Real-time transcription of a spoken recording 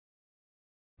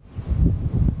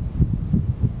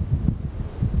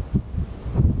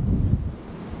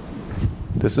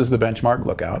This is the benchmark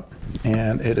lookout,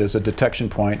 and it is a detection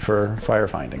point for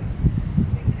firefighting.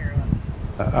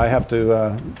 I have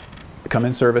to come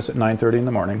in service at 9:30 in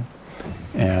the morning,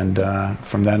 and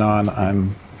from then on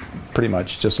I'm pretty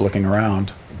much just looking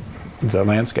around the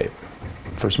landscape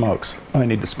for smokes. I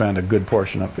need to spend a good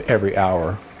portion of every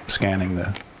hour scanning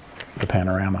the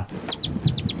panorama.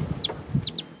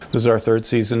 This is our third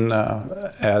season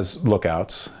as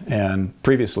lookouts, and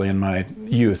previously in my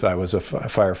youth I was a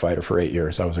firefighter for 8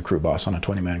 years. I was a crew boss on a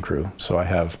 20-man crew, so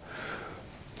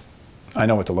I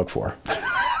know what to look for,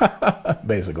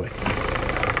 basically.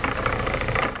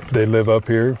 They live up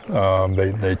here.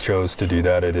 They chose to do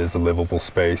that. It is a livable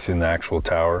space in the actual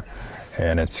tower,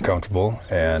 and it's comfortable,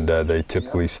 and they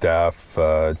typically staff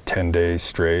 10 days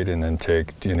straight and then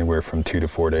take anywhere from 2 to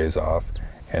 4 days off,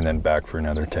 and then back for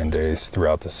another 10 days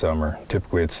throughout the summer.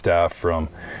 Typically it's staffed from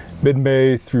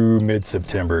mid-May through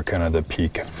mid-September, kind of the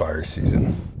peak fire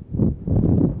season.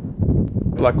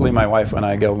 Luckily my wife and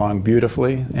I get along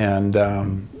beautifully, and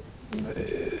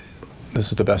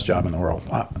this is the best job in the world,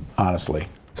 honestly.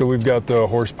 So we've got the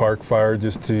Horse Park fire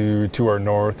just to our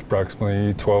north,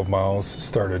 approximately 12 miles.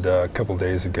 Started a couple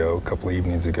days ago, a couple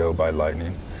evenings ago by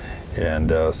lightning. And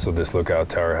so this lookout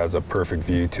tower has a perfect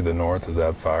view to the north of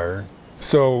that fire.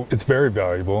 So it's very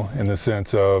valuable in the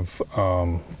sense of,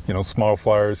 small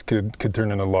fires could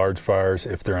turn into large fires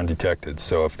if they're undetected.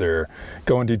 So if they're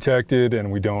going detected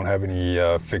and we don't have any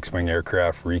fixed-wing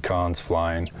aircraft recons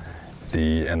flying,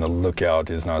 and the lookout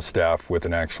is not staffed with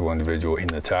an actual individual in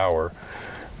the tower,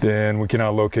 then we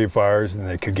cannot locate fires, and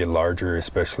they could get larger,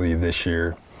 especially this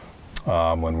year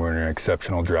when we're in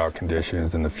exceptional drought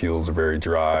conditions and the fuels are very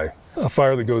dry. A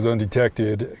fire that goes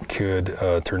undetected could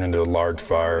turn into a large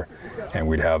fire, and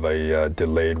we'd have a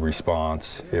delayed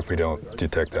response if we don't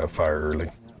detect that fire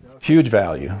early. Huge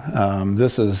value.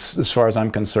 This is, as far as I'm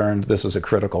concerned, this is a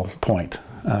critical point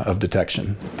of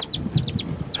detection.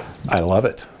 I love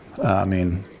it. I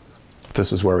mean,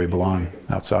 this is where we belong,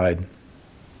 outside.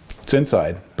 It's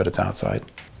inside, but it's outside.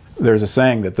 There's a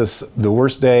saying that the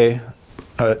worst day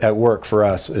at work for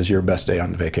us is your best day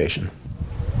on vacation.